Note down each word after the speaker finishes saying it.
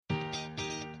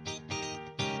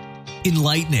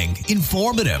Enlightening,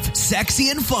 informative, sexy,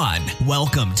 and fun.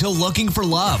 Welcome to Looking for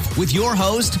Love with your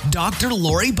host, Dr.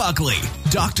 Lori Buckley.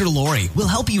 Dr. Lori will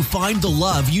help you find the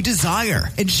love you desire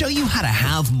and show you how to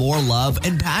have more love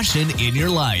and passion in your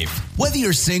life. Whether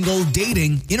you're single,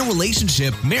 dating, in a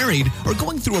relationship, married, or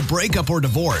going through a breakup or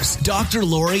divorce, Dr.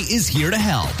 Lori is here to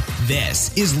help.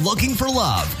 This is Looking for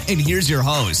Love, and here's your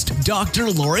host,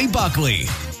 Dr. Lori Buckley.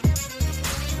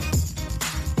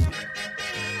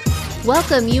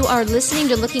 Welcome. You are listening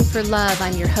to Looking for Love.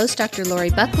 I'm your host, Dr. Lori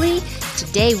Buckley.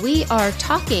 Today we are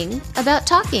talking about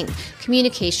talking.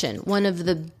 Communication. One of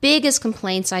the biggest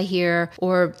complaints I hear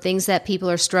or things that people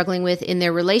are struggling with in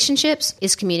their relationships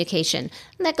is communication.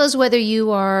 And that goes whether you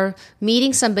are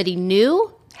meeting somebody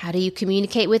new, how do you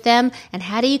communicate with them, and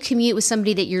how do you commute with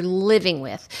somebody that you're living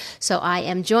with? So I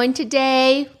am joined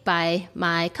today by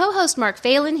my co-host, Mark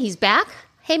Phelan. He's back.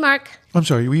 Hey, Mark. I'm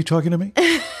sorry, were you talking to me?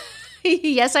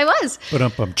 Yes, I was.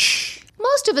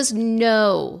 Most of us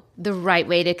know the right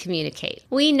way to communicate.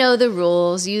 We know the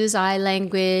rules, use I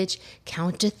language,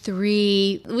 count to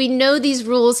 3. We know these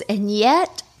rules, and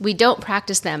yet we don't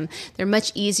practice them. They're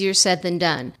much easier said than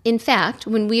done. In fact,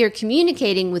 when we are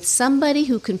communicating with somebody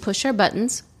who can push our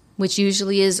buttons, which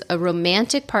usually is a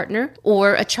romantic partner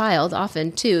or a child,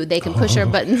 often too, they can push our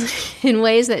buttons in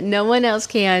ways that no one else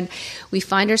can, we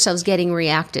find ourselves getting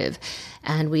reactive.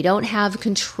 And we don't have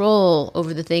control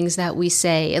over the things that we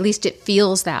say. At least it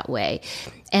feels that way.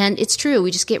 And it's true. We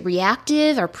just get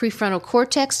reactive. Our prefrontal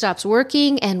cortex stops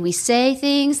working and we say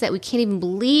things that we can't even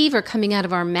believe are coming out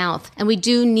of our mouth. And we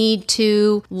do need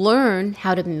to learn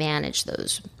how to manage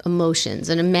those emotions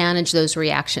and to manage those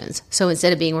reactions. So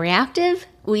instead of being reactive,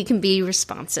 we can be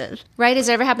responsive. Right? Has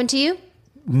it ever happened to you?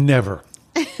 Never.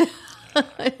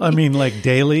 I mean, like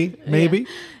daily, maybe?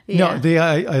 Yeah. No,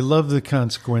 I love the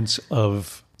consequence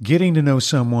of getting to know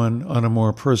someone on a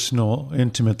more personal,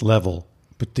 intimate level,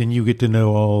 but then you get to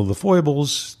know all the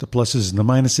foibles, the pluses and the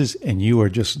minuses, and you are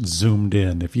just zoomed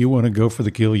in. If you want to go for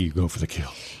the kill, you go for the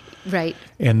kill. Right.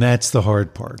 And that's the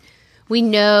hard part. We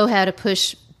know how to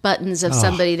push buttons of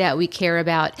somebody that we care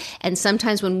about. And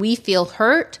sometimes when we feel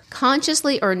hurt,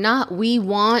 consciously or not, we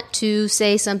want to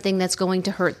say something that's going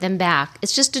to hurt them back.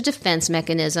 It's just a defense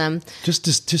mechanism.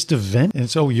 Just a vent. And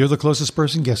so you're the closest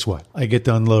person. Guess what? I get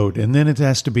to unload. And then it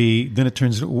has to be, then it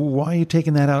turns, why are you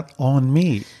taking that out on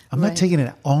me? I'm not taking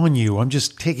it on you. I'm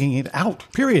just taking it out,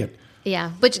 period.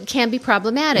 Yeah, but it can be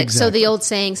problematic. Exactly. So the old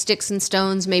saying, sticks and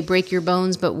stones may break your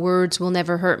bones, but words will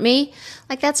never hurt me.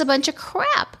 Like, that's a bunch of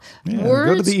crap. Yeah,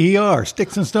 Words, go to the ER.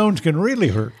 Sticks and stones can really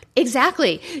hurt.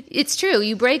 Exactly. It's true.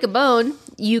 You break a bone,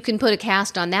 you can put a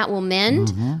cast on. That will mend.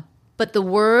 Mm-hmm. But the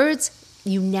words,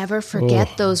 you never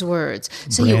forget those words.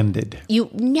 So branded.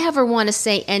 You never want to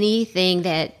say anything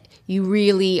that you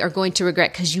really are going to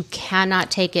regret because you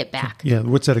cannot take it back. Yeah,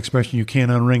 what's that expression? You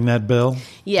can't unring that bell?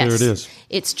 Yes. There it is.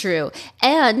 It's true.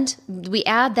 And we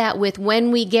add that with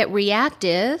when we get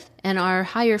reactive and our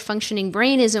higher functioning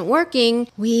brain isn't working,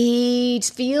 we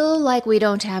feel like we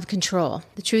don't have control.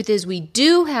 The truth is we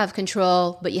do have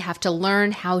control, but you have to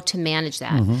learn how to manage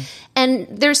that. Mm-hmm. And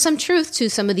there's some truth to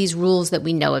some of these rules that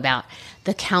we know about.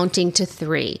 The counting to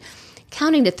 3.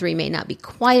 Counting to 3 may not be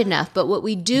quite enough, but what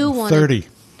we do want 30.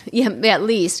 Yeah, at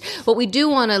least. What we do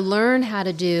want to learn how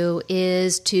to do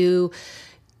is to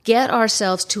get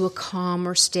ourselves to a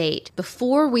calmer state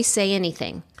before we say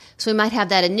anything. So we might have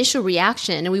that initial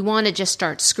reaction and we want to just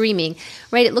start screaming,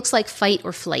 right? It looks like fight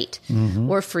or flight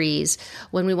or freeze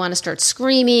when we want to start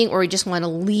screaming or we just want to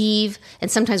leave.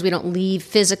 And sometimes we don't leave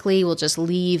physically. We'll just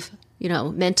leave,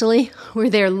 mentally.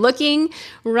 We're there looking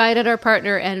right at our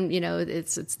partner and,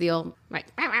 it's the old, right?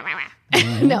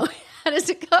 No. How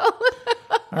does it go?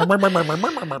 The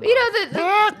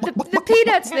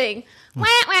Peanuts thing.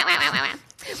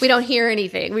 We don't hear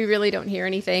anything. We really don't hear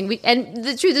anything. And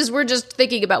the truth is we're just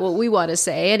thinking about what we want to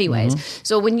say anyways. Mm-hmm.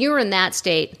 So when you're in that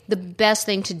state, the best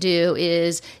thing to do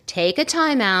is take a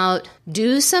time out,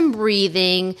 do some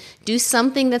breathing, do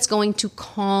something that's going to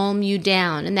calm you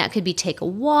down. And that could be take a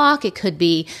walk. It could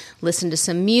be listen to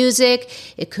some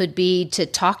music. It could be to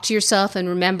talk to yourself and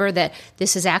remember that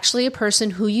this is actually a person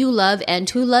who you love and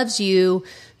who loves you.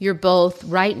 You're both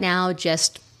right now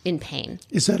just in pain.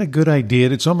 Is that a good idea?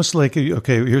 It's almost like,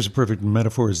 okay, here's a perfect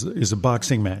metaphor, is a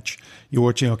boxing match. You're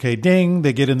watching, okay, ding,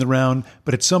 they get in the round,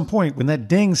 but at some point when that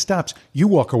ding stops, you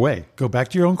walk away, go back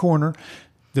to your own corner.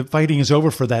 The fighting is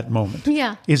over for that moment.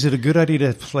 Yeah. Is it a good idea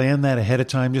to plan that ahead of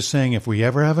time, just saying if we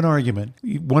ever have an argument,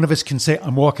 one of us can say,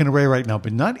 I'm walking away right now,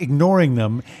 but not ignoring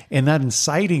them and not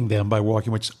inciting them by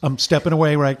walking, which I'm stepping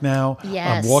away right now.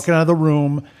 Yes. I'm walking out of the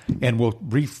room and we'll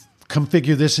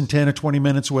reconfigure this in 10 or 20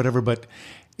 minutes, whatever, but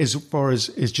as far as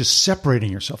is just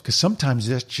separating yourself, because sometimes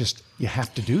that's just, you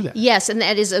have to do that. Yes, and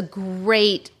that is a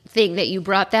great thing that you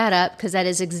brought that up, because that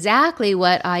is exactly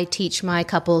what I teach my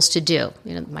couples to do.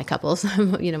 My couples,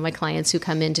 my clients who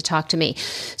come in to talk to me.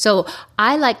 So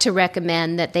I like to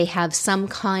recommend that they have some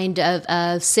kind of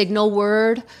a signal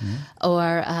word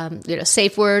or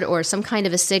safe word or some kind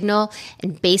of a signal.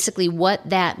 And basically what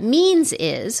that means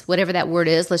is, whatever that word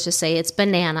is, let's just say it's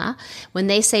banana. When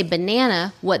they say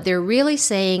banana, what they're really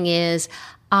saying is,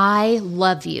 I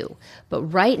love you, but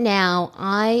right now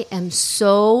I am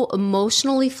so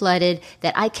emotionally flooded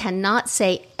that I cannot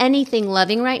say anything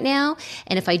loving right now.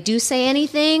 And if I do say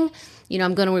anything,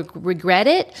 I'm going to regret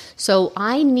it. So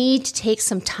I need to take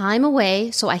some time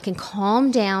away so I can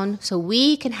calm down so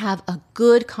we can have a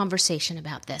good conversation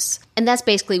about this. And that's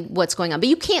basically what's going on. But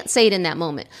you can't say it in that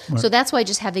moment. Right. So that's why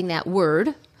just having that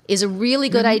word is a really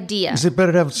good idea. Is it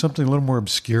better to have something a little more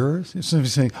obscure? If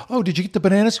somebody's saying, oh, did you get the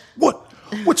bananas? What?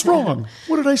 What's wrong?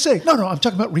 What did I say? No, I'm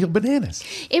talking about real bananas.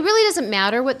 It really doesn't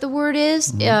matter what the word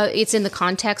is. It's in the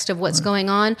context of what's going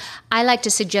on. I like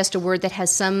to suggest a word that has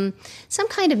some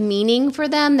kind of meaning for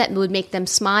them, that would make them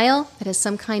smile, that has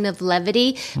some kind of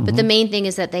levity. But the main thing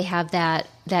is that they have that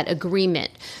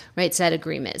agreement. Right, it's that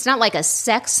agreement. It's not like a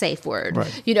sex safe word.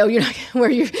 Right. You're not where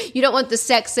you don't want the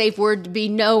sex safe word to be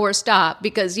no or stop,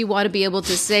 because you want to be able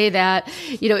to say that,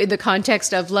 in the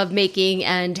context of lovemaking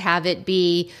and have it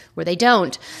be where they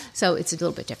don't. So it's a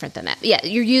little bit different than that. Yeah,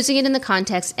 you're using it in the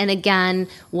context. And again,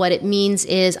 what it means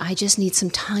is, I just need some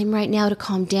time right now to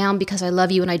calm down because I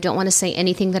love you and I don't want to say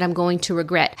anything that I'm going to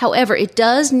regret. However, it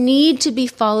does need to be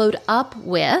followed up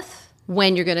with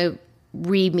when you're going to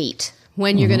re-meet,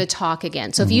 when you're going to talk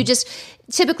again. So if you just,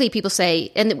 typically people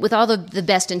say, and with all the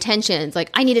best intentions,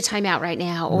 like, I need a timeout right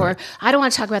now, or I don't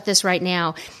want to talk about this right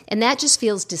now. And that just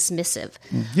feels dismissive.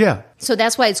 Yeah. So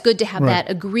that's why it's good to have that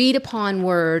agreed upon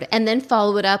word, and then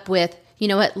follow it up with, you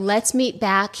know what, let's meet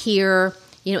back here,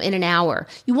 in an hour.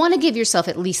 You want to give yourself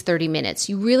at least 30 minutes.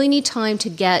 You really need time to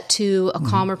get to a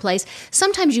calmer place.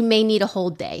 Sometimes you may need a whole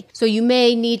day. So you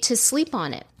may need to sleep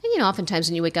on it. And, oftentimes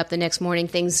when you wake up the next morning,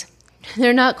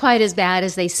 they're not quite as bad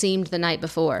as they seemed the night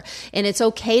before. And it's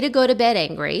okay to go to bed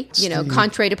angry,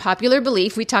 contrary to popular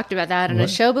belief. We talked about that on a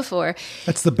show before.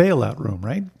 That's the bailout room,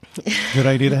 right? Good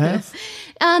idea to have?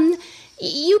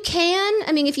 You can.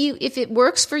 I mean, if it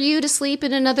works for you to sleep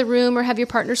in another room or have your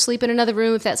partner sleep in another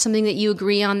room, if that's something that you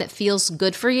agree on that feels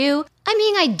good for you. I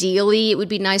mean, ideally, it would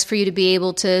be nice for you to be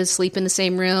able to sleep in the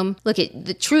same room. Look,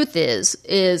 the truth is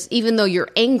even though you're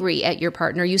angry at your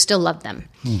partner, you still love them.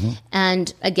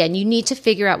 And again, you need to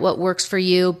figure out what works for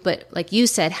you. But like you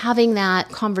said, having that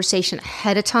conversation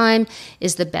ahead of time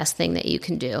is the best thing that you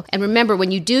can do. And remember,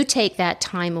 when you do take that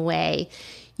time away,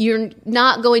 you're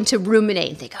not going to ruminate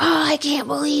and think, oh, I can't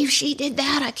believe she did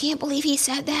that. I can't believe he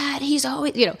said that. He's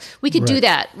always, we could do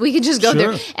that. We could just go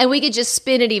there and we could just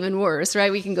spin it even worse,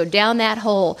 right? We can go down that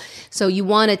hole. So you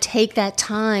want to take that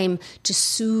time to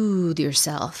soothe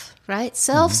yourself, right?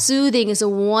 Self-soothing is a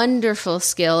wonderful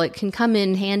skill. It can come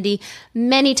in handy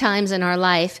many times in our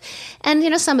life. And,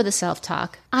 some of the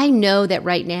self-talk. I know that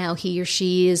right now he or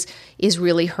she is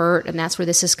really hurt, and that's where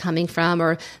this is coming from,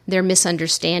 or they're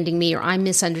misunderstanding me, or I'm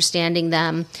misunderstanding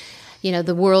them.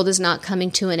 The world is not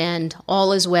coming to an end.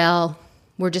 All is well.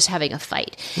 We're just having a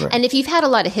fight. Right. And if you've had a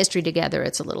lot of history together,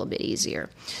 it's a little bit easier.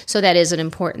 So that is an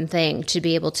important thing to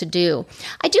be able to do.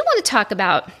 I do want to talk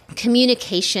about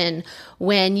communication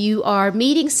when you are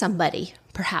meeting somebody,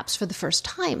 perhaps for the first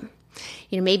time.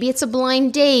 Maybe it's a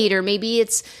blind date, or maybe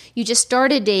it's you just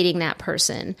started dating that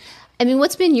person. I mean,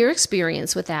 what's been your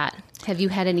experience with that? Have you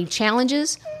had any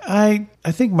challenges? I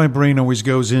think my brain always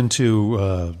goes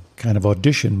into kind of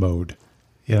audition mode.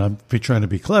 I'm trying to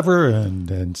be clever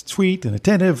and sweet and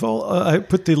attentive. I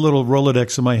put the little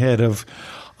Rolodex in my head of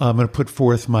I'm going to put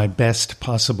forth my best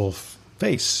possible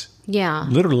face. Yeah.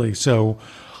 Literally. So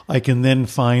I can then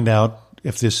find out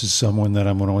if this is someone that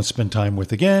I'm going to want to spend time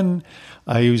with again.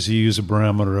 I usually use a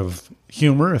barometer of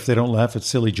humor. If they don't laugh at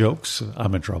silly jokes,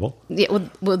 I'm in trouble. Yeah,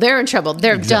 well, they're in trouble.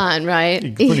 They're done, right?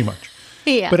 Pretty much.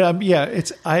 Yeah. But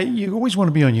you always want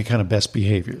to be on your kind of best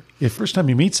behavior. If first time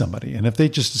you meet somebody, and if they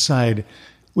just decide,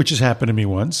 which has happened to me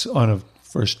once on a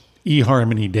first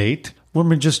eHarmony date,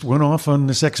 woman just went off on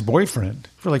this ex-boyfriend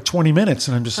for like 20 minutes,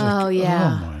 and I'm just like, oh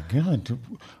my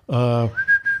God.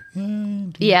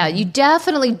 Yeah, you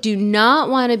definitely do not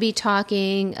want to be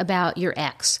talking about your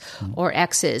ex or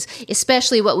exes,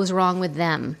 especially what was wrong with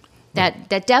them.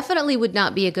 That definitely would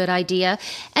not be a good idea.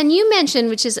 And you mentioned,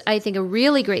 which is, I think, a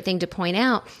really great thing to point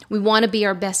out, we want to be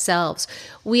our best selves.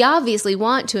 We obviously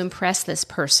want to impress this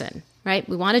person. right?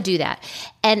 We want to do that.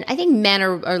 And I think men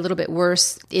are a little bit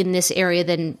worse in this area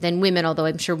than women, although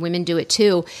I'm sure women do it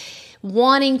too.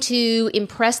 Wanting to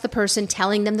impress the person,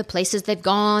 telling them the places they've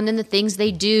gone and the things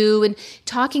they do, and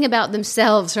talking about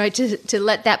themselves, right? To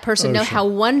let that person know how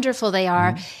wonderful they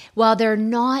are, while they're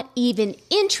not even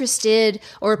interested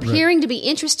or appearing to be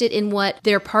interested in what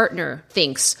their partner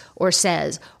thinks or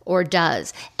says or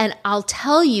does. And I'll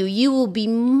tell you, you will be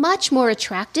much more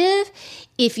attractive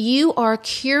if you are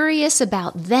curious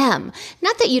about them.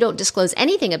 Not that you don't disclose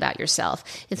anything about yourself.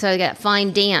 It's like that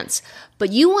fine dance.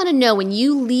 But you want to know when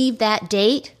you leave that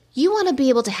date, you want to be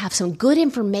able to have some good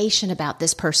information about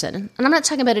this person. And I'm not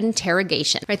talking about an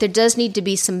interrogation, right? There does need to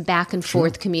be some back and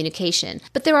forth communication.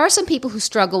 But there are some people who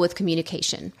struggle with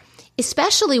communication,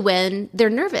 especially when they're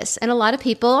nervous. And a lot of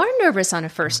people are nervous on a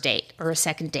first date or a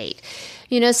second date.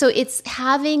 So it's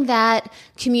having that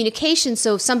communication.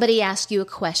 So if somebody asks you a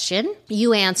question,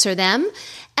 you answer them,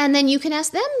 and then you can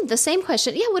ask them the same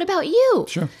question. Yeah, what about you?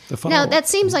 Sure. Now, that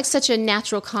seems like such a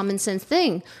natural, common sense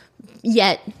thing,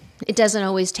 yet it doesn't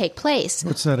always take place.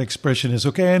 What's that expression is,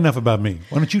 okay, enough about me.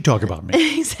 Why don't you talk about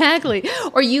me? Exactly.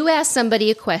 Or you ask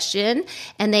somebody a question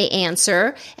and they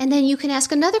answer, and then you can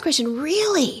ask another question.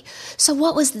 Really? So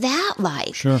what was that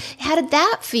like? Sure. How did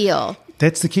that feel?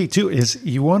 That's the key, too, is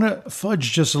you want to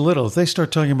fudge just a little. If they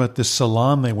start talking about this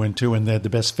salon they went to and they had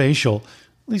the best facial,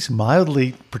 at least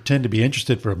mildly pretend to be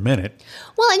interested for a minute.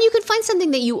 Well, and you can find something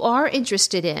that you are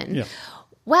interested in. Yeah.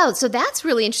 Wow, so that's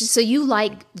really interesting. So you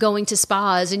like going to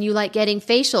spas and you like getting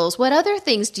facials. What other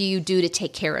things do you do to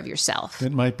take care of yourself?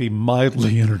 It might be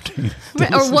mildly entertaining.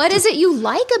 Or what is it you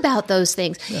like about those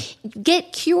things? Yeah.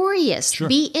 Get curious. Sure.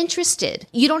 Be interested.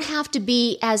 You don't have to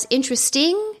be as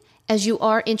interesting as you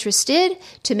are interested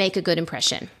to make a good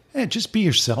impression. Yeah, just be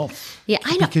yourself. Yeah,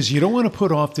 I know. Because you don't want to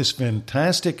put off this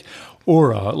fantastic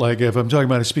aura. Like if I'm talking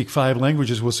about I speak 5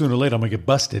 languages, well, sooner or later I'm going to get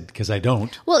busted because I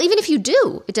don't. Well, even if you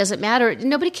do, it doesn't matter.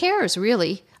 Nobody cares,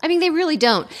 really. I mean, they really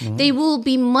don't. Mm-hmm. They will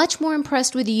be much more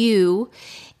impressed with you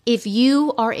if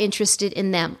you are interested in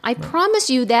them. I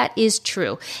promise you that is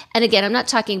true. And again, I'm not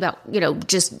talking about,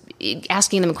 just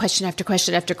asking them question after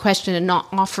question after question and not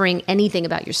offering anything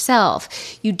about yourself.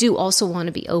 You do also want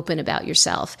to be open about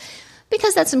yourself,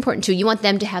 because that's important too. You want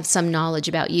them to have some knowledge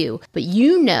about you. But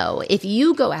if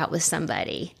you go out with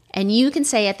somebody and you can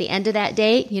say at the end of that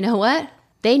date, you know what?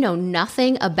 They know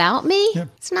nothing about me. Yeah.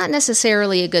 It's not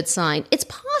necessarily a good sign. It's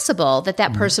possible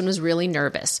that person was really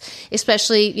nervous,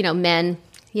 especially, men.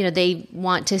 They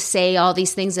want to say all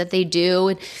these things that they do,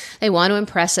 and they want to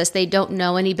impress us. They don't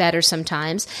know any better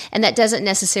sometimes. And that doesn't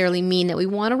necessarily mean that we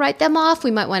want to write them off.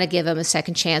 We might want to give them a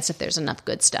second chance if there's enough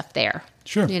good stuff there.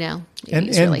 Sure.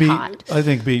 It's really hot. I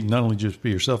think not only just be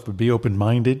yourself, but be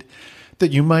open-minded.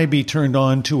 That you might be turned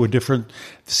on to a different,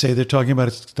 say they're talking about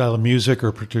a style of music or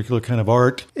a particular kind of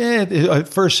art. At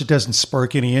first, it doesn't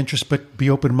spark any interest, but be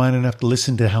open-minded enough to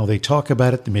listen to how they talk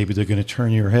about it. Maybe they're going to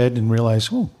turn your head and realize,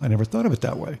 oh, I never thought of it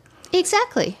that way.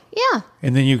 Exactly. Yeah.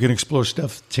 And then you can explore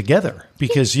stuff together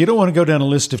because you don't want to go down a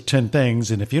list of 10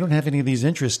 things. And if you don't have any of these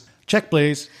interests, check,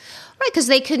 please. Right, because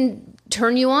they can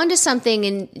turn you on to something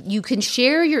and you can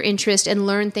share your interest and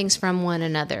learn things from one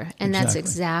another. And That's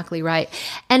exactly right.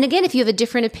 And again, if you have a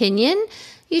different opinion,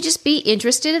 you just be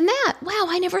interested in that. Wow,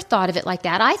 I never thought of it like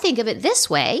that. I think of it this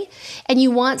way. And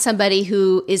you want somebody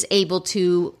who is able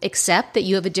to accept that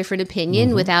you have a different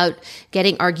opinion without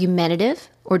getting argumentative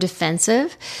or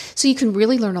defensive. So you can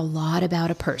really learn a lot about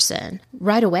a person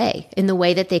right away in the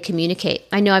way that they communicate.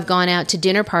 I know I've gone out to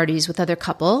dinner parties with other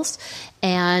couples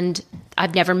and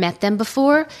I've never met them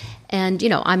before. And,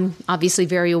 I'm obviously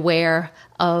very aware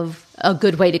of a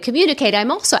good way to communicate.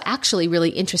 I'm also actually really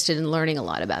interested in learning a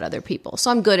lot about other people. So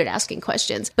I'm good at asking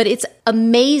questions. But it's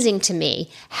amazing to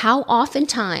me how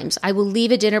oftentimes I will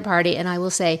leave a dinner party and I will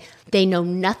say, they know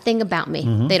nothing about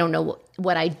me. They don't know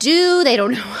what I do. They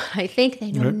don't know what I think.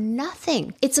 They know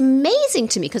nothing. It's amazing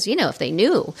to me because, if they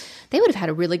knew, they would have had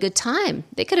a really good time.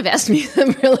 They could have asked me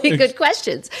some really good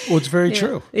questions. Well, it's very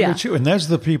true. Yeah. Very true. And that's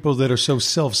the people that are so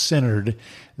self-centered.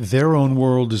 Their own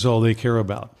world is all they care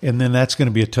about. And then that's going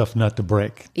to be a tough nut to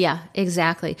break. Yeah,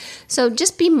 exactly. So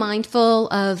just be mindful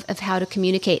of how to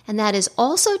communicate. And that is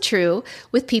also true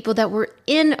with people that we're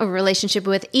in a relationship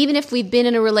with, even if we've been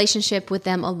in a relationship with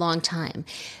them a long time.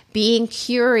 being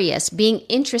curious, being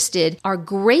interested are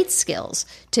great skills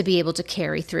to be able to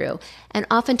carry through. And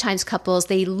oftentimes couples,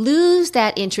 they lose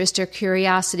that interest or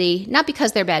curiosity, not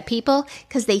because they're bad people,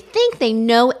 because they think they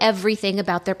know everything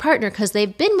about their partner because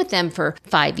they've been with them for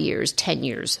 5 years, 10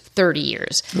 years, 30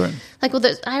 years. Right. Like, well,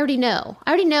 I already know. I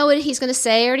already know what he's going to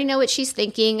say. I already know what she's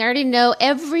thinking. I already know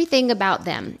everything about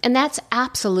them. And that's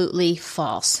absolutely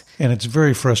false. And it's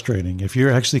very frustrating. If you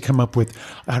actually come up with,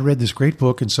 I read this great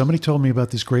book and somebody told me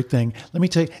about this great thing. Let me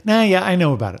tell you, I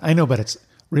know about it. I know about it.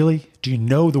 Really? Do you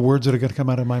know the words that are going to come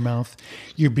out of my mouth?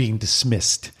 You're being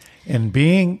dismissed. And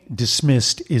being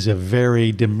dismissed is a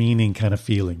very demeaning kind of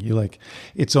feeling.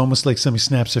 It's almost like somebody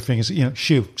snaps their fingers,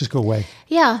 shoo, just go away.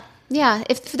 Yeah. Yeah.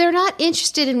 If they're not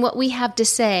interested in what we have to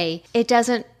say, it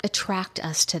doesn't attract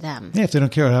us to them. Yeah, if they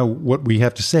don't care what we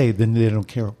have to say, then they don't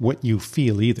care what you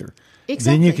feel either.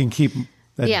 Exactly. Then you can keep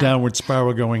that downward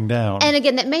spiral going down. And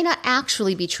again, that may not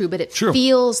actually be true, but it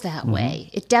feels that way.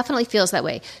 It definitely feels that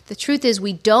way. The truth is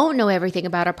we don't know everything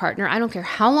about our partner. I don't care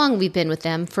how long we've been with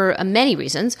them for many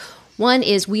reasons. One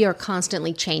is we are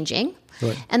constantly changing.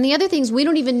 Right. And the other thing is we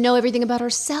don't even know everything about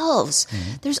ourselves.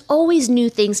 There's always new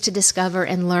things to discover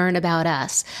and learn about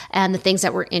us and the things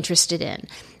that we're interested in.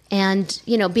 And,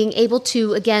 being able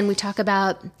to, again, we talk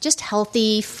about just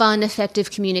healthy, fun, effective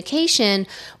communication.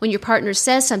 When your partner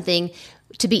says something,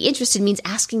 to be interested means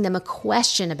asking them a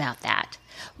question about that.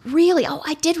 Really? Oh,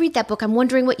 I did read that book. I'm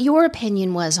wondering what your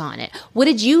opinion was on it. What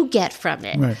did you get from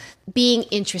it? Right. Being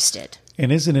interested.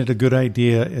 And isn't it a good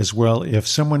idea as well if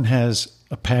someone has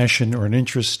a passion or an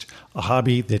interest, a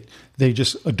hobby that they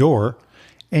just adore,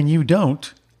 and you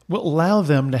don't, well, allow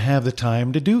them to have the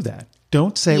time to do that.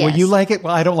 Don't say, well, you like it.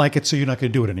 Well, I don't like it, so you're not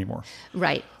going to do it anymore.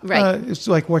 Right. It's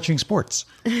like watching sports,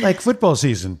 like football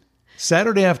season.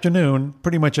 Saturday afternoon,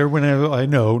 pretty much everyone I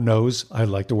know knows I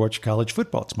like to watch college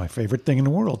football. It's my favorite thing in the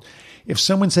world. If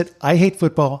someone said, I hate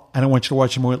football, I don't want you to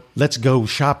watch anymore, let's go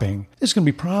shopping, there's going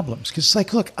to be problems. Because it's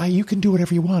like, look, you can do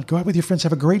whatever you want. Go out with your friends,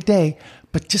 have a great day.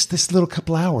 But just this little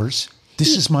couple hours,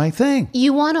 this is my thing.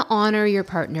 You want to honor your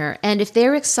partner. And if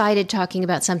they're excited talking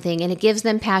about something and it gives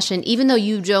them passion, even though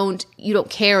you don't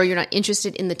care or you're not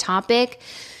interested in the topic,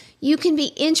 you can be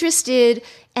interested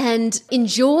and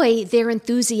enjoy their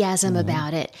enthusiasm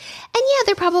about it. And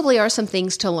there probably are some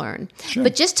things to learn. Sure.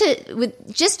 But just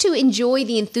to enjoy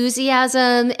the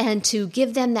enthusiasm and to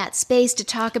give them that space to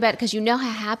talk about it because you know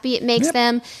how happy it makes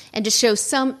them and to show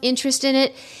some interest in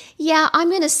it. Yeah, I'm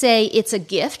going to say it's a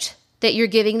gift that you're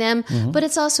giving them, but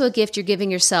it's also a gift you're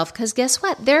giving yourself because guess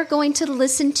what? They're going to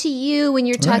listen to you when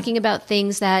you're talking about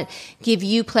things that give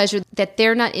you pleasure that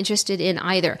they're not interested in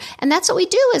either. And that's what we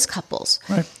do as couples,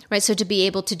 right? So to be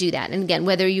able to do that. And again,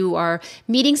 whether you are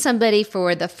meeting somebody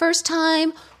for the first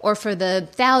time or for the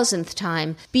 1,000th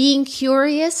time, being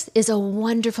curious is a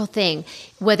wonderful thing,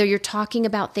 whether you're talking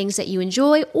about things that you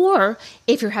enjoy or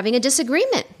if you're having a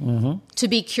disagreement, to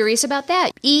be curious about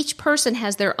that. Each person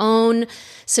has their own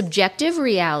subjective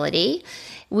reality.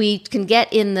 We can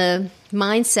get in the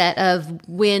mindset of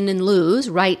win and lose,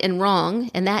 right and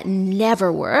wrong, and that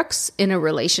never works in a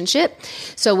relationship.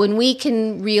 So when we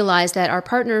can realize that our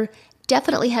partner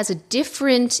definitely has a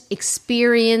different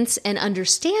experience and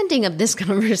understanding of this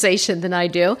conversation than I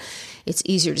do. It's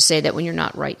easier to say that when you're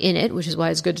not right in it, which is why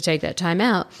it's good to take that time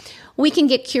out. We can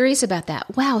get curious about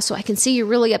that. Wow, so I can see you're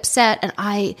really upset, and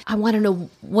I want to know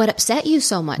what upset you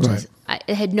so much. Right.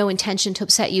 I had no intention to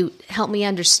upset you. Help me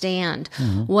understand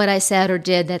what I said or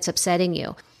did that's upsetting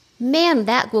you. Man,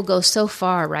 that will go so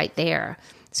far right there.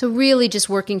 So really just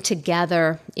working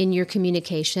together in your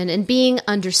communication and being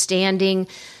understanding.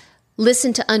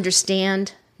 Listen to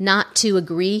understand, not to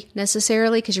agree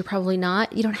necessarily, because you're probably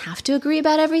not. You don't have to agree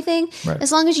about everything,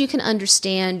 as long as you can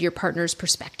understand your partner's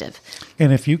perspective.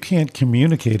 And if you can't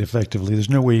communicate effectively, there's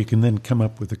no way you can then come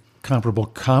up with a comparable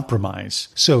compromise.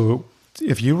 So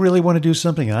if you really want to do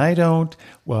something and I don't,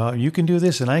 well, you can do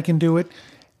this and I can do it.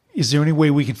 Is there any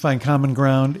way we can find common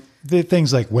ground? The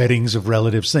things like weddings of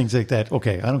relatives, things like that.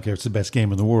 Okay, I don't care. It's the best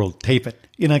game in the world. Tape it.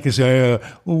 You're not going to say,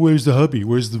 well, where's the hubby?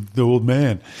 Where's the old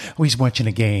man? Oh, he's watching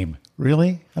a game.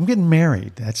 Really? I'm getting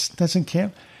married. That doesn't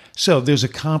count. So there's a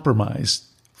compromise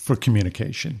for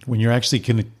communication. When you're actually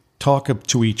going to talk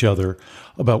to each other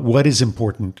about what is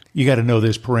important, you got to know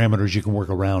there's parameters you can work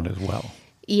around as well.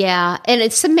 Yeah, and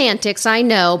it's semantics, I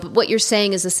know, but what you're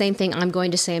saying is the same thing I'm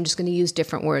going to say. I'm just going to use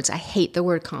different words. I hate the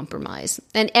word compromise.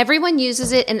 And everyone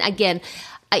uses it, and again,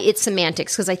 it's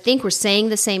semantics because I think we're saying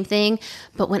the same thing,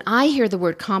 but when I hear the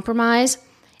word compromise,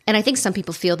 and I think some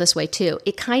people feel this way too,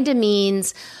 it kind of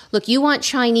means, look, you want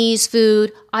Chinese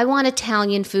food, I want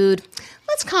Italian food.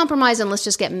 let's compromise and let's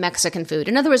just get Mexican food.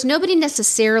 In other words, nobody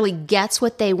necessarily gets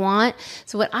what they want.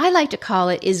 So what I like to call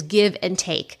it is give and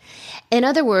take. In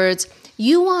other words,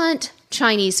 you want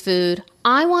Chinese food,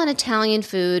 I want Italian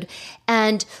food,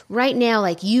 and right now,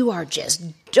 like, you are just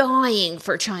dying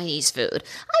for Chinese food.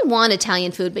 I want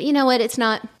Italian food, but you know what? It's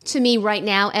not, to me right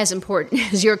now, as important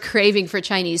as your craving for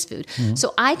Chinese food. Mm-hmm.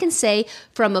 So I can say,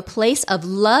 from a place of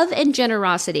love and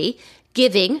generosity,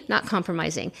 giving, not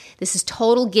compromising. This is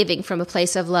total giving from a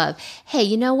place of love. Hey,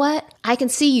 you know what? I can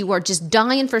see you are just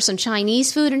dying for some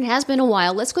Chinese food, and it has been a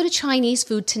while. Let's go to Chinese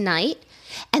food tonight.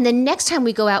 And then next time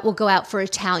we go out, we'll go out for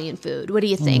Italian food. What do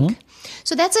you think? Mm-hmm.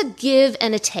 So that's a give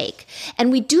and a take.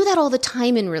 And we do that all the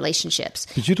time in relationships.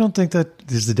 But you don't think that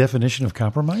is the definition of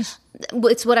compromise?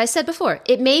 It's what I said before.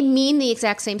 It may mean the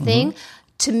exact same thing.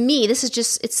 To me, this is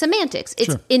just, it's semantics.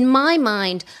 It's in my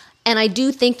mind, and I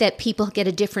do think that people get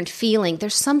a different feeling.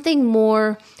 There's something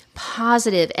more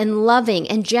positive and loving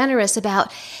and generous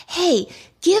about, hey,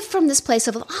 give from this place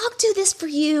of, I'll do this for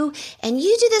you, and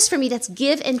you do this for me. That's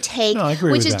give and take,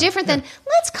 which is different than,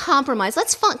 let's compromise.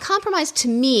 Let's compromise to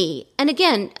me. And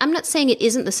again, I'm not saying it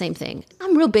isn't the same thing.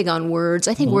 I'm real big on words.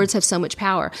 I think words have so much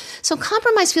power. So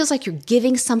compromise feels like you're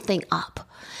giving something up.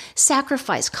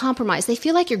 Sacrifice, compromise, they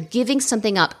feel like you're giving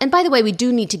something up. And by the way, we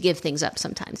do need to give things up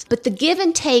sometimes. But the give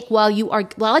and take while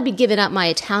I'd be giving up my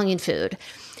Italian food,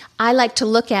 I like to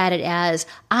look at it as,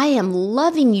 I am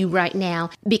loving you right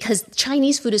now because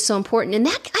Chinese food is so important. And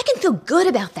that I can feel good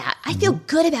about that. I feel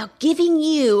good about giving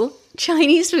you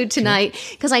Chinese food tonight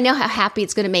because I know how happy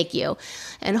it's going to make you.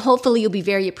 And hopefully you'll be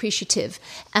very appreciative.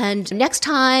 And next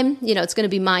time, it's going to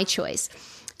be my choice.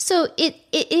 So it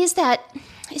is that,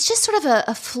 it's just sort of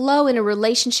a flow in a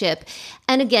relationship.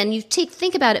 And again, you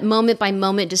think about it moment by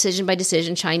moment, decision by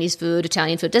decision, Chinese food,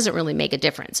 Italian food, doesn't really make a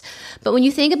difference. But when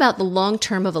you think about the long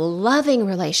term of a loving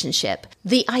relationship,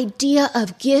 the idea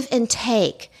of give and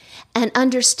take and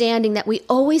understanding that we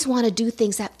always want to do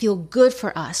things that feel good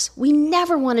for us. We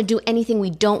never want to do anything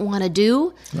we don't want to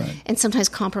do. Right. And sometimes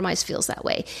compromise feels that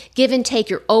way. Give and take,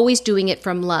 you're always doing it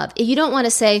from love. You don't want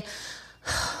to say,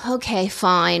 okay,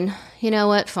 fine. You know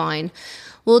what? Fine.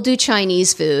 We'll do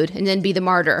Chinese food and then be the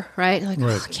martyr, right? Like,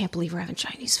 I can't believe we're having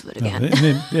Chinese food again. And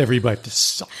then everybody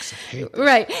just sucks.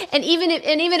 Right. And even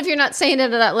if you're not saying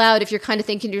it out loud, if you're kind of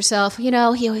thinking to yourself, he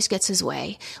always gets his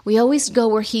way. We always go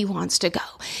where he wants to go.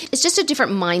 It's just a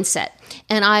different mindset.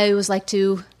 And I always like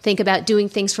to think about doing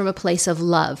things from a place of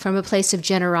love, from a place of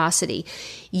generosity.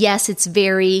 Yes, it's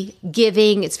very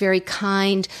giving, it's very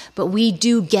kind, but we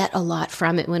do get a lot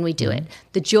from it when we do it.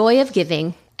 The joy of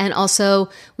giving. And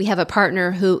also, we have a partner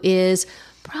who is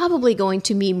probably going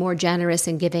to be more generous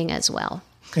in giving as well.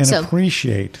 And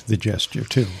appreciate the gesture,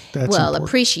 too. That's important.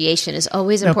 Appreciation is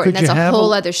always important. That's a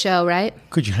whole other show, right?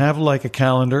 Could you have like a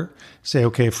calendar? Say,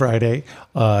 okay, Friday,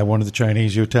 I wanted the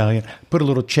Chinese, you Italian. Put a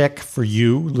little check for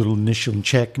you. A little initial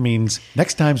check means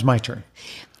next time's my turn.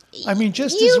 I mean,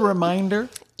 just as a reminder.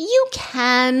 You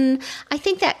can. I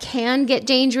think that can get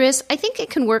dangerous. I think it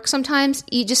can work sometimes.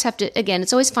 You just have to, again,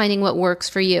 it's always finding what works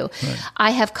for you. Right. I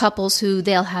have couples who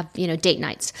they'll have, date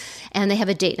nights, and they have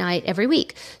a date night every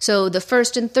week. So the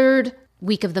first and third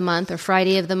week of the month or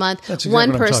Friday of the month, exactly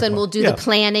one person will do the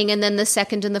planning, and then the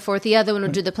second and the fourth, the other one will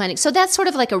do the planning. So that's sort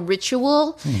of like a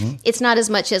ritual. Mm-hmm. It's not as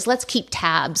much as let's keep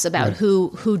tabs about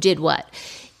who did what.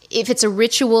 If it's a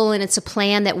ritual and it's a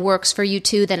plan that works for you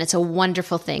too, then it's a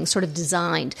wonderful thing, sort of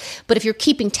designed. But if you're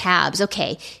keeping tabs,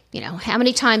 okay, how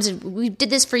many times we did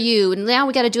this for you and now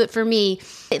we got to do it for me.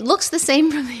 It looks the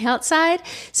same from the outside.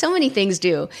 So many things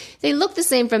do. They look the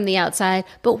same from the outside,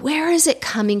 but where is it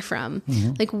coming from?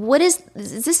 Mm-hmm. Like,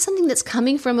 is this something that's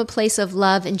coming from a place of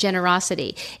love and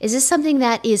generosity? Is this something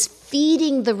that is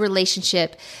feeding the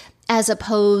relationship as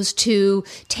opposed to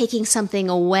taking something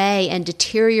away and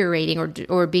deteriorating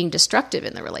or being destructive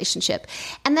in the relationship?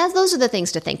 And those are the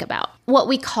things to think about. What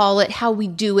we call it, how we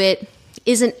do it,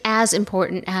 isn't as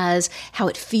important as how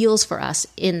it feels for us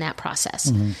in that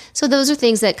process. Mm-hmm. So those are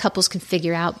things that couples can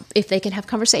figure out if they can have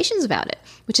conversations about it,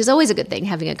 which is always a good thing,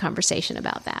 having a conversation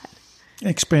about that.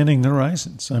 Expanding the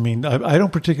horizons. I mean, I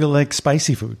don't particularly like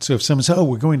spicy food. So if someone says,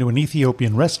 we're going to an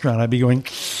Ethiopian restaurant, I'd be going,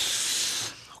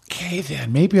 okay,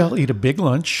 then maybe I'll eat a big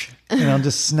lunch and I'll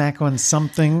just snack on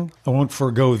something. I won't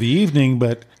forego the evening,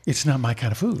 but it's not my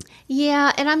kind of food.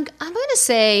 Yeah, and I'm going to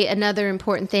say another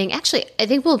important thing. Actually, I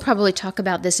think we'll probably talk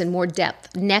about this in more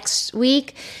depth next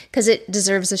week because it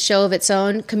deserves a show of its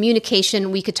own.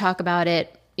 Communication, we could talk about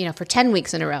it, for 10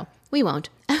 weeks in a row. We won't,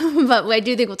 but I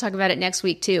do think we'll talk about it next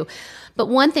week too. But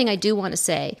one thing I do want to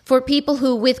say, for people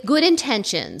who with good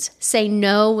intentions say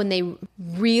no when they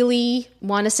really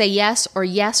want to say yes, or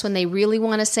yes when they really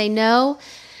want to say no,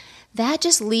 that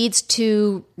just leads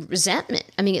to resentment.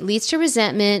 I mean, it leads to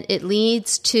resentment. It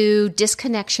leads to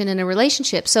disconnection in a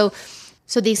relationship. So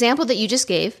the example that you just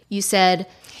gave, you said,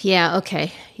 yeah,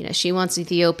 okay, she wants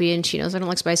Ethiopian. She knows I don't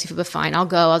like spicy food, but fine, I'll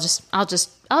go.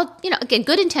 I'll again,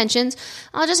 good intentions.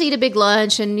 I'll just eat a big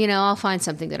lunch and, I'll find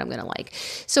something that I'm going to like.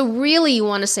 So really you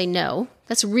want to say no.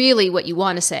 That's really what you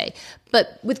want to say.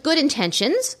 But with good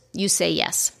intentions, you say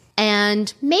yes.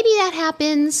 And maybe that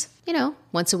happens,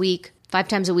 once a week, 5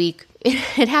 times a week.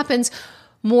 It happens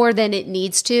more than it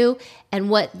needs to. And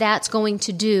what that's going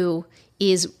to do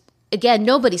is, again,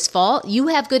 nobody's fault. You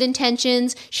have good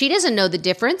intentions. She doesn't know the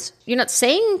difference. You're not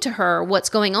saying to her what's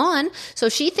going on. So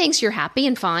she thinks you're happy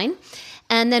and fine.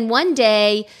 And then one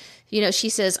day, she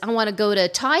says, I want to go to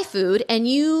Thai food, and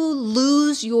you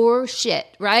lose your shit,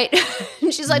 right?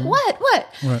 And she's like, what?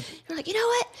 Right. You're like, you know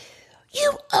what?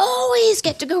 You always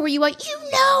get to go where you want.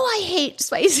 I hate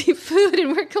spicy food,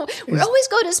 and we always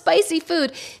go to spicy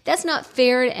food. That's not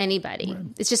fair to anybody. Right.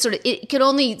 It's just it can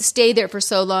only stay there for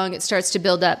so long. It starts to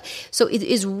build up. So it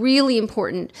is really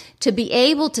important to be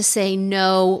able to say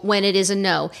no when it is a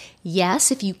no.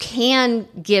 Yes, if you can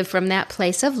give from that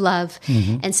place of love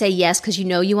and say yes because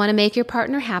you want to make your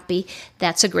partner happy,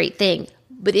 that's a great thing.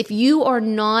 But if you are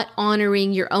not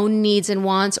honoring your own needs and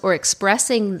wants or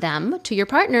expressing them to your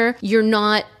partner, you're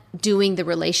not doing the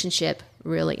relationship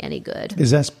really any good. Is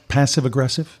that passive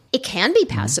aggressive? It can be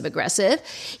passive aggressive.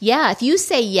 Yeah, if you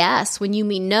say yes when you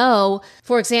mean no,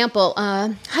 for example,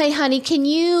 hi honey, can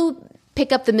you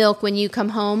pick up the milk when you come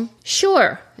home?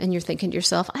 Sure. And you're thinking to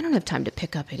yourself, I don't have time to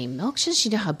pick up any milk. Just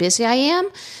you know how busy I am.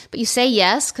 But you say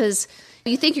yes because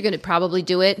you think you're going to probably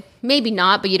do it. Maybe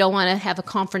not, but you don't want to have a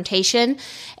confrontation.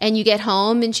 And you get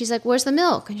home and she's like, where's the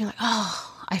milk? And you're like,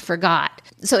 oh, I forgot.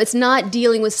 So it's not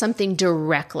dealing with something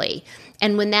directly.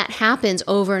 And when that happens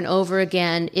over and over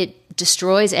again, it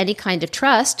destroys any kind of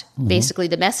trust. Basically,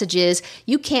 the message is,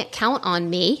 you can't count on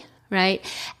me, right?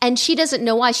 And she doesn't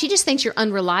know why. She just thinks you're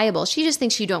unreliable. She just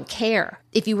thinks you don't care.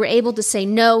 If you were able to say,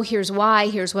 no, here's why,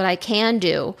 here's what I can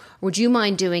do. Would you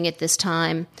mind doing it this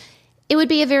time? It would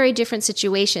be a very different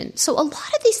situation. So a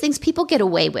lot of these things people get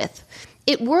away with.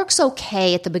 It works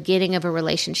okay at the beginning of a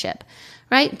relationship,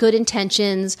 right? Good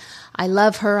intentions. I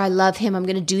love her. I love him. I'm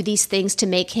going to do these things to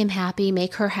make him happy,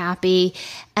 make her happy.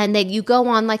 And then you go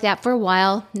on like that for a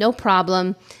while, no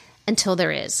problem, until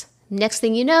there is. Next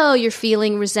thing you know, you're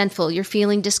feeling resentful. You're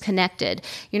feeling disconnected.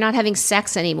 You're not having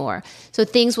sex anymore. So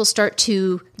these things will start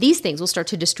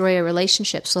to destroy a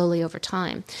relationship slowly over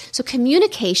time. So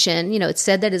communication, it's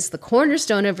said that is the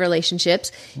cornerstone of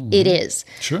relationships. It is.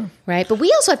 Sure. Right? But we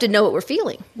also have to know what we're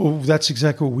feeling. Well, that's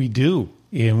exactly what we do.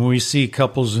 And when we see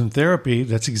couples in therapy,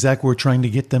 that's exactly what we're trying to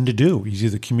get them to do. You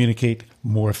either communicate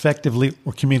more effectively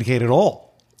or communicate at all.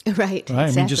 Right, exactly.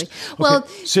 I mean, just,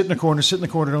 sit in the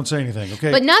corner, don't say anything, okay?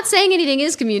 But not saying anything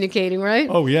is communicating, right?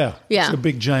 Oh, yeah. Yeah. It's a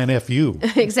big giant F-U.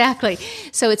 Exactly.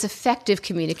 So it's effective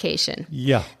communication.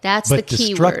 Yeah. That's the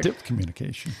key word. But destructive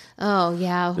communication. Oh,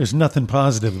 yeah. There's nothing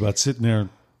positive about sitting there.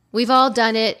 We've all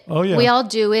done it. Oh, yeah. We all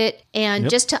do it.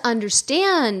 And just to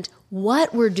understand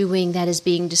what we're doing that is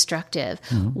being destructive,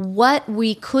 what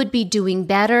we could be doing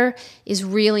better is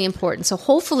really important. So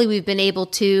hopefully we've been able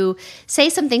to say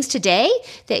some things today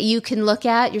that you can look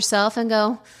at yourself and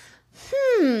go,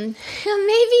 maybe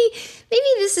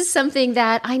this is something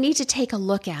that I need to take a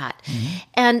look at.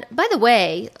 And by the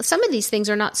way, some of these things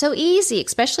are not so easy,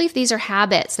 especially if these are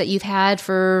habits that you've had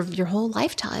for your whole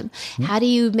lifetime. How do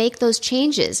you make those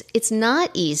changes? It's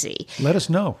not easy. Let us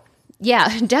know.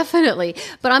 Yeah, definitely.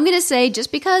 But I'm going to say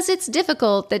just because it's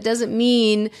difficult, that doesn't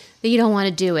mean that you don't want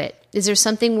to do it. Is there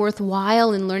something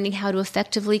worthwhile in learning how to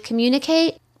effectively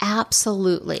communicate?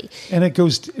 Absolutely. And it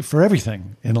goes for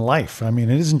everything in life. I mean,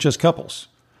 it isn't just couples.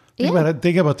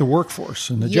 Think about the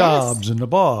workforce and the jobs and the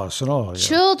boss and all.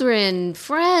 Children,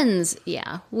 friends.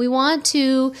 Yeah. We want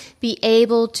to be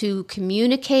able to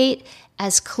communicate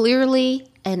as clearly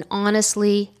and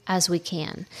honestly as we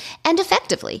can, and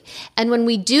effectively. And when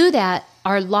we do that,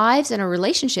 our lives and our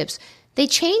relationships, they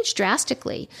change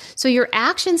drastically. So your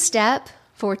action step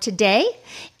for today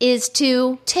is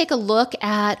to take a look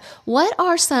at what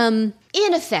are some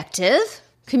ineffective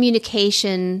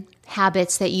communication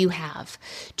habits that you have.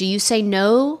 Do you say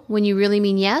no when you really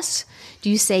mean yes? Do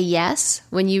you say yes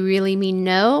when you really mean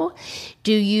no?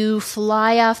 Do you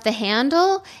fly off the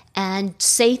handle and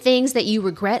say things that you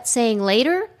regret saying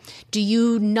later? Do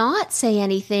you not say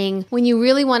anything when you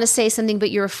really want to say something but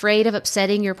you're afraid of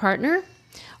upsetting your partner?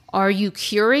 Are you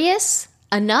curious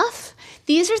enough?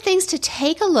 These are things to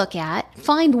take a look at.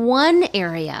 Find one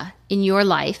area in your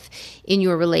life, in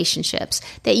your relationships,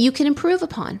 that you can improve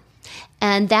upon.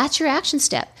 And that's your action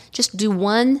step. Just do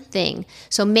one thing.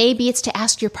 So maybe it's to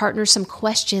ask your partner some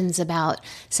questions about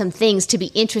some things, to be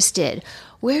interested.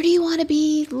 Where do you want to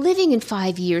be living in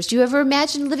 5 years? Do you ever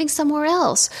imagine living somewhere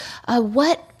else?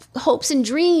 What hopes and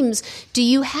dreams do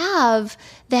you have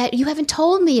that you haven't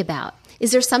told me about?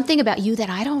 Is there something about you that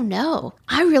I don't know?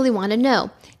 I really want to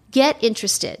know. Get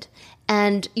interested.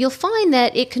 And you'll find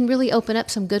that it can really open up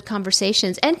some good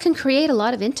conversations and can create a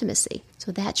lot of intimacy.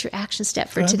 So that's your action step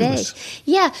for today.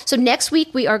 Yeah. So next week,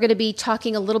 we are going to be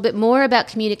talking a little bit more about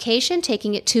communication,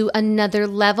 taking it to another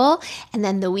level. And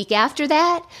then the week after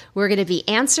that, we're going to be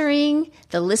answering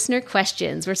the listener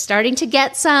questions. We're starting to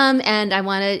get some, and I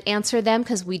want to answer them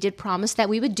because we did promise that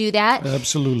we would do that.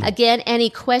 Absolutely. Again, any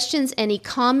questions, any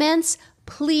comments,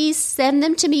 please send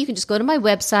them to me. You can just go to my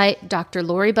website,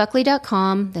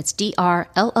 drloribuckley.com. That's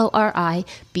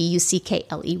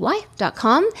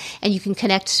drloribuckley.com. And you can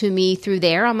connect to me through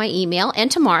there on my email, and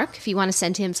to Mark if you want to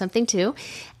send him something too.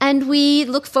 And we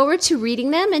look forward to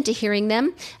reading them and to hearing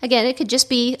them. Again, it could just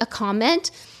be a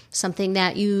comment, something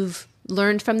that you've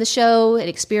learned from the show, an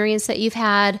experience that you've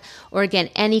had, or again,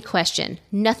 any question.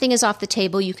 Nothing is off the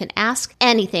table. You can ask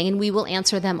anything and we will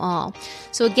answer them all.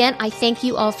 So again, I thank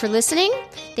you all for listening.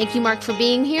 Thank you, Mark, for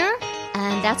being here.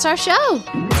 And that's our show.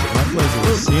 My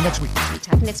pleasure. See you next week.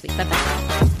 Talk next week.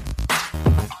 Bye-bye.